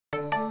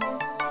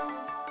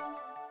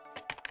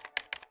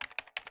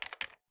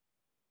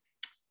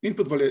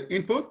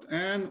input,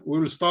 and we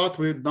will start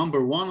with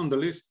number 1 on the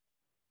list,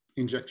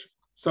 injection.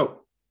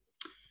 So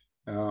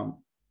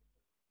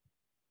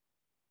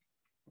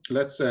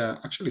let's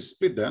actually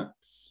split that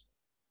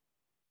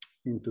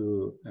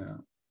into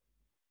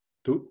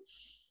 2.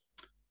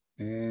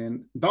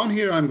 And down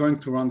here, I'm going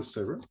to run the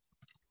server.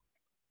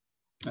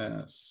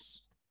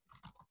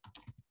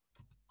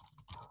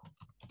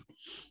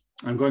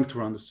 I'm going to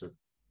run the server.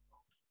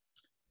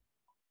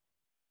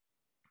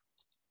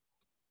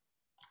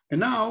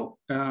 And now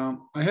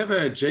I have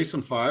a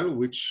JSON file,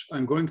 which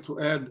I'm going to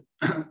add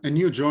a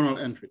new journal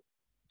entry,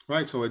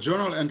 right? So a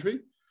journal entry,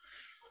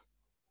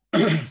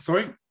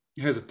 sorry,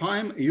 it has a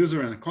time, a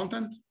user, and a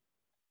content.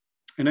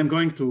 And I'm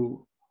going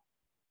to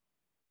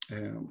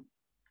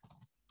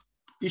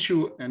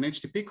issue an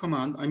HTTP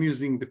command. I'm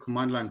using the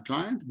command line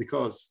client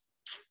because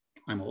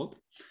I'm old.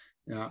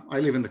 I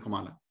live in the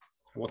command line.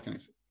 What can I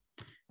say?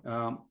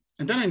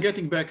 And then I'm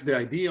getting back the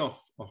ID of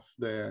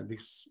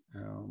this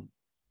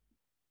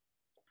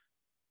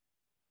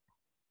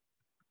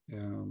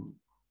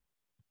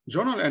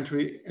journal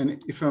entry.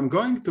 And if I'm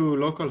going to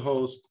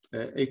localhost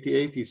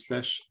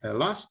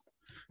 8080/last,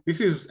 this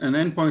is an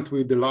endpoint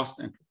with the last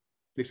entry.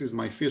 This is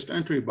my first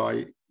entry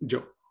by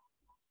Joe.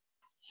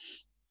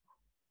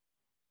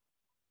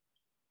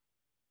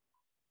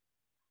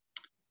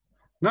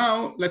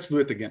 Now let's do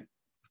it again,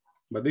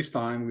 but this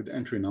time with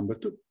entry number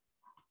 2.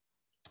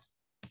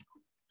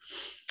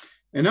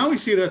 And now we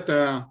see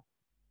that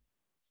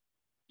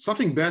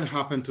something bad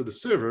happened to the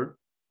server.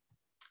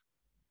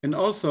 And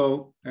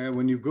also,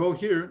 when you go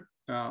here,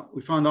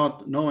 we found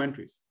out no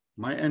entries.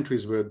 My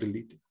entries were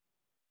deleted.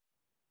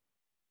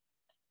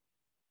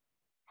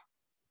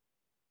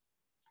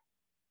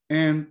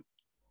 And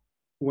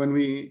when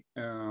we,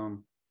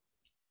 when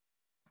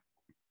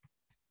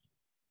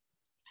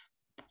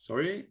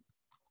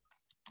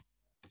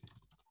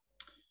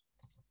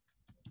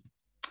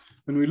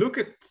we look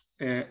at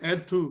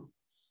add to,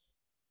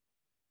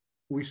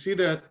 we see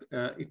that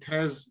it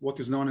has what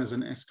is known as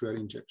an SQL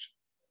injection,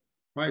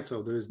 right?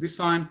 So there is this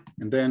sign,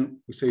 and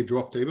then we say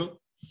drop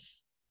table,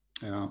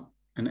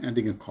 and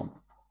adding a comma.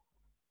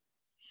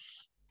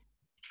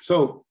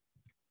 So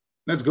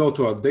let's go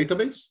to our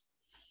database.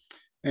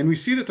 And we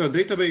see that our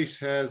database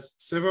has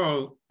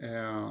several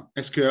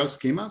SQL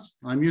schemas.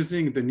 I'm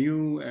using the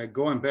new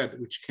Go Embed,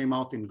 which came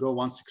out in Go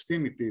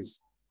 1.16. It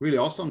is really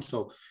awesome.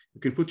 So you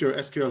can put your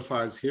SQL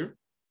files here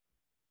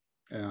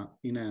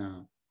in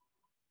a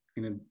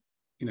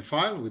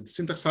file with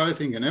syntax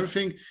highlighting and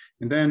everything.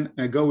 And then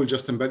Go will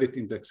just embed it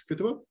in the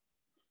executable.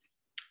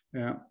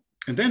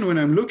 And then when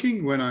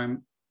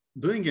I'm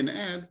doing an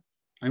add,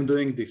 I'm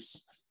doing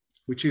this,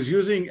 which is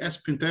using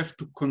sprintf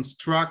to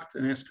construct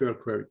an SQL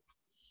query.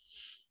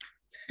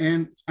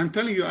 And I'm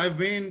telling you, I've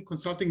been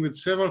consulting with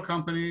several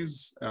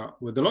companies,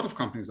 with a lot of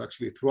companies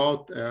actually,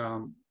 throughout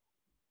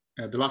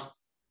the last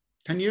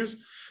 10 years.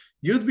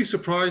 You'd be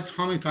surprised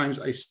how many times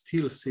I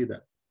still see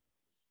that.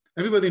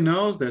 Everybody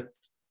knows that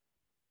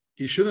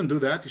you shouldn't do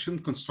that. You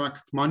shouldn't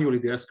construct manually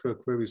the SQL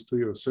queries to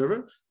your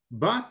server,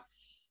 but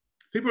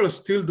people are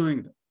still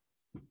doing that.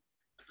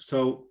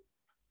 So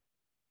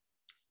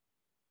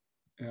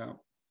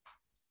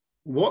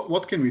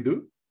what can we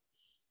do?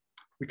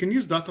 We can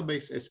use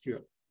database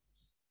SQL.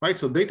 Right,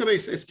 so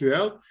database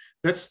SQL,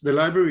 that's the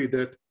library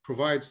that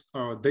provides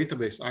our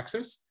database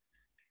access.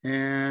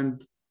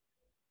 And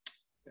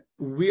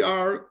we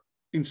are,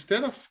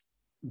 instead of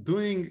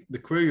doing the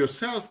query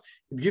yourself,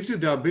 it gives you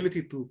the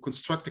ability to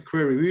construct a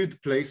query with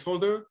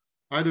placeholder,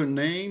 either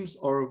names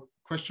or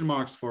question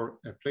marks for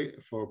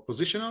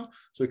positional.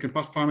 So you can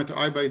pass parameter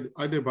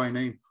either by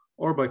name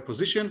or by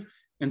position.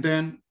 And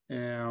then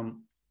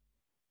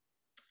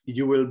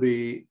you will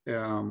be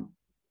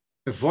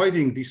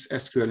avoiding this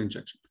SQL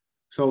injection.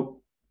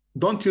 So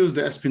don't use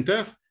the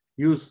sprintf,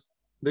 use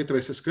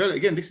database SQL.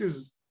 Again, this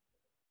is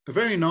a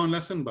very known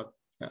lesson, but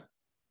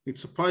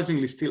it's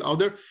surprisingly still out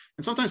there.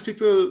 And sometimes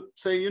people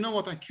say, you know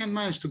what, I can't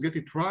manage to get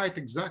it right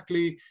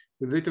exactly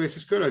with database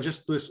SQL. I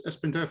just do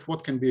sprintf,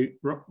 what can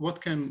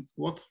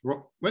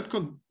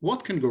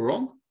go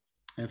wrong?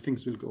 And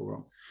things will go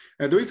wrong.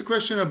 There is a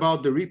question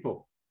about the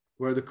repo,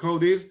 where the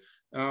code is.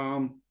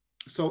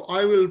 So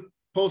I will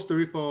post the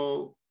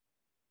repo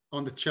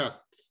on the chat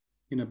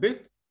in a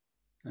bit.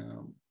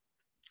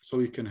 So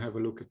you can have a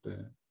look at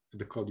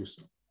the code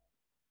yourself.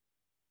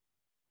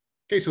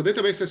 Okay, so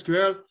database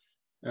SQL,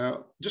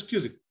 just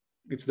use it.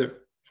 It's there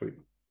for you.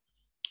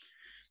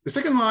 The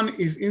second one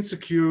is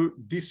insecure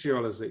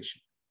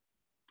deserialization.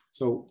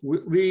 So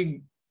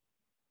when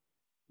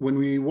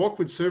we work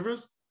with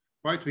servers,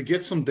 right, we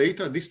get some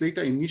data. This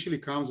data initially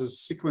comes as a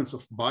sequence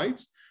of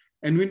bytes,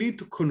 and we need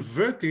to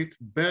convert it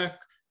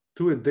back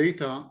to a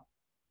data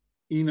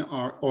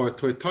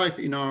to a type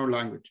in our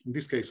language. In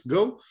this case,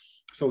 Go.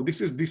 So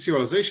this is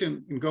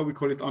deserialization. In Go, we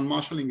call it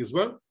unmarshalling as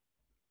well.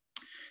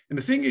 And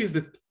the thing is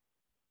that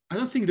I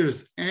don't think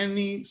there's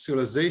any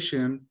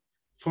serialization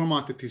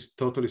format that is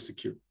totally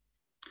secure.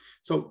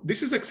 So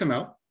this is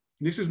XML.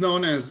 This is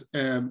known as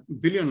a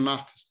billion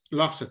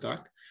laughs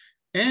attack.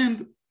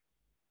 And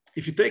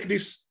if you take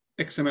this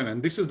XML, and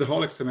this is the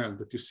whole XML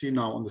that you see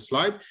now on the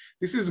slide.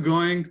 This is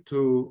going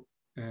to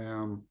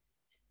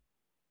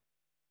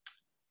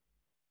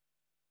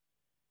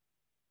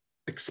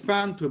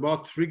expand to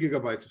about 3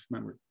 gigabytes of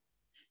memory.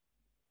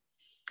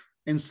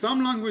 In some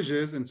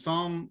languages and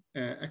some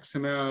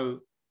XML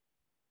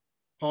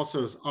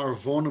parsers are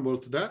vulnerable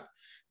to that.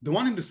 The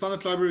one in the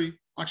standard library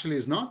actually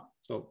is not.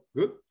 So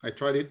good. I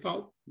tried it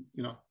out,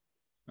 you know,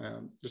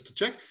 just to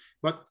check.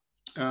 But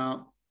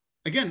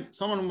again,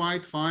 someone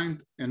might find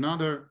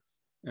another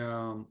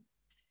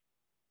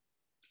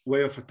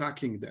way of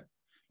attacking them,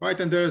 right?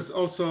 And there's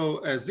also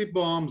zip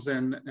bombs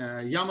and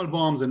YAML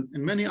bombs and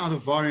many other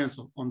variants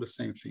on the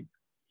same thing.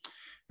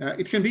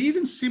 It can be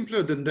even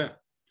simpler than that.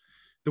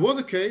 There was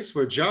a case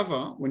where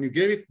Java, when you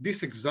gave it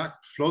this exact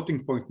floating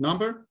point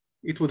number,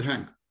 it would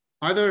hang.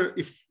 Either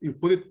if you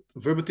put it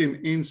verbatim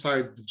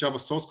inside the Java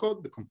source code,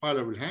 the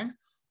compiler will hang,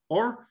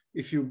 or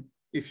if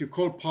you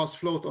call parse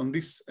float on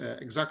this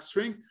exact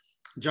string,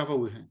 Java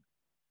will hang.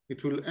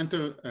 It will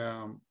enter,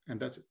 and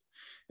that's it.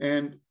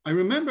 And I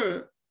remember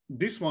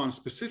this one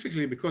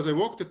specifically because I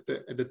worked at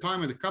the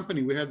time at the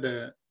company, we had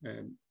the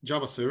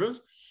Java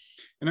servers.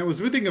 And I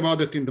was reading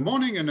about it in the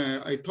morning, and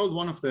I told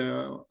one of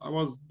I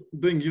was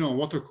doing, you know,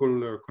 water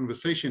cooler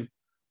conversation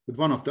with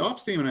one of the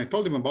ops team, and I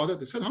told him about it.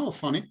 He said, "How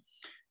funny."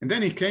 And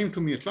then he came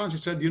to me at lunch. He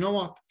said, "You know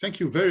what? Thank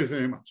you very,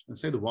 very much." And I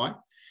said, "Why?"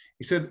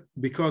 He said,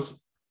 "Because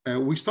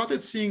we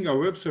started seeing our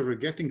web server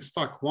getting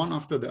stuck one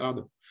after the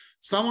other.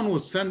 Someone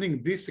was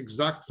sending this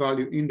exact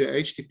value in the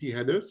HTTP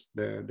headers,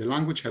 the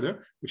language header,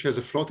 which has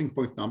a floating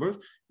point numbers,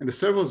 and the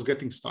server was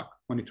getting stuck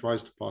when it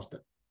tries to pass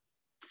that."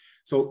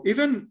 So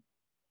even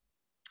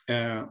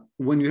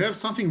when you have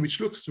something which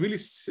looks really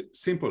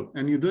simple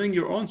and you're doing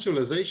your own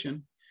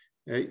serialization,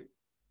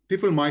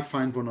 people might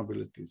find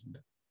vulnerabilities in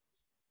that.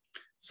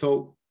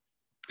 So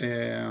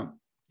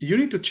you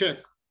need to check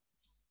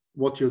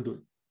what you're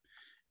doing.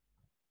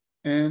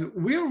 And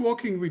we are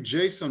working with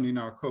JSON in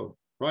our code,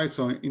 right?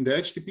 So in the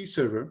HTTP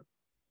server,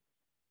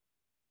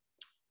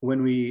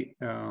 when we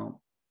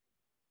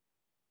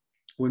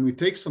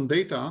take some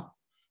data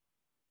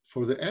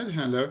for the ad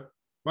handler,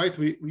 right,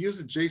 we use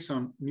a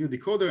JSON new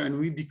decoder and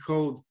we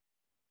decode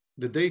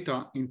the data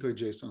into a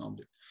JSON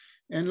object.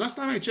 And last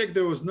time I checked,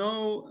 there was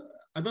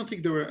I don't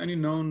think there were any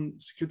known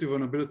security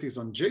vulnerabilities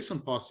on JSON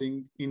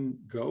parsing in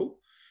Go,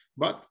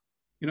 but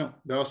you know,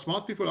 there are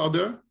smart people out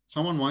there,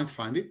 someone might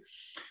find it.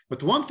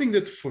 But one thing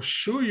that for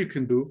sure you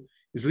can do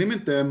is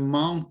limit the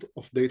amount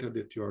of data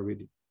that you are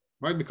reading,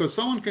 right? Because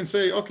someone can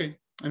say, okay,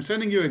 I'm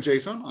sending you a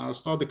JSON, I'll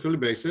start the curly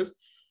braces,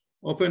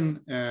 open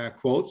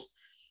quotes,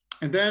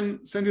 and then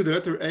send you the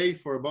letter A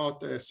for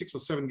about 6 or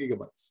 7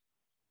 gigabytes.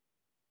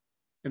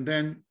 And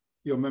then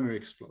your memory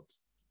explodes.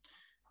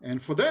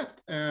 And for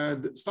that,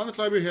 the standard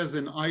library has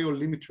an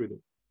io.LimitReader.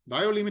 The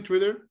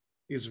io.LimitReader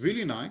is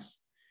really nice.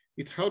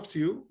 It helps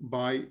you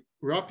by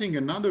wrapping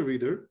another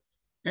reader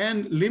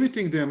and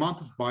limiting the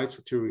amount of bytes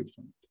that you read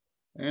from it.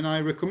 And I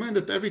recommend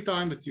that every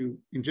time that you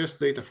ingest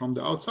data from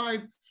the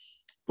outside,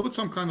 put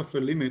some kind of a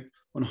limit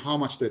on how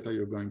much data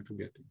you're going to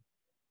get in.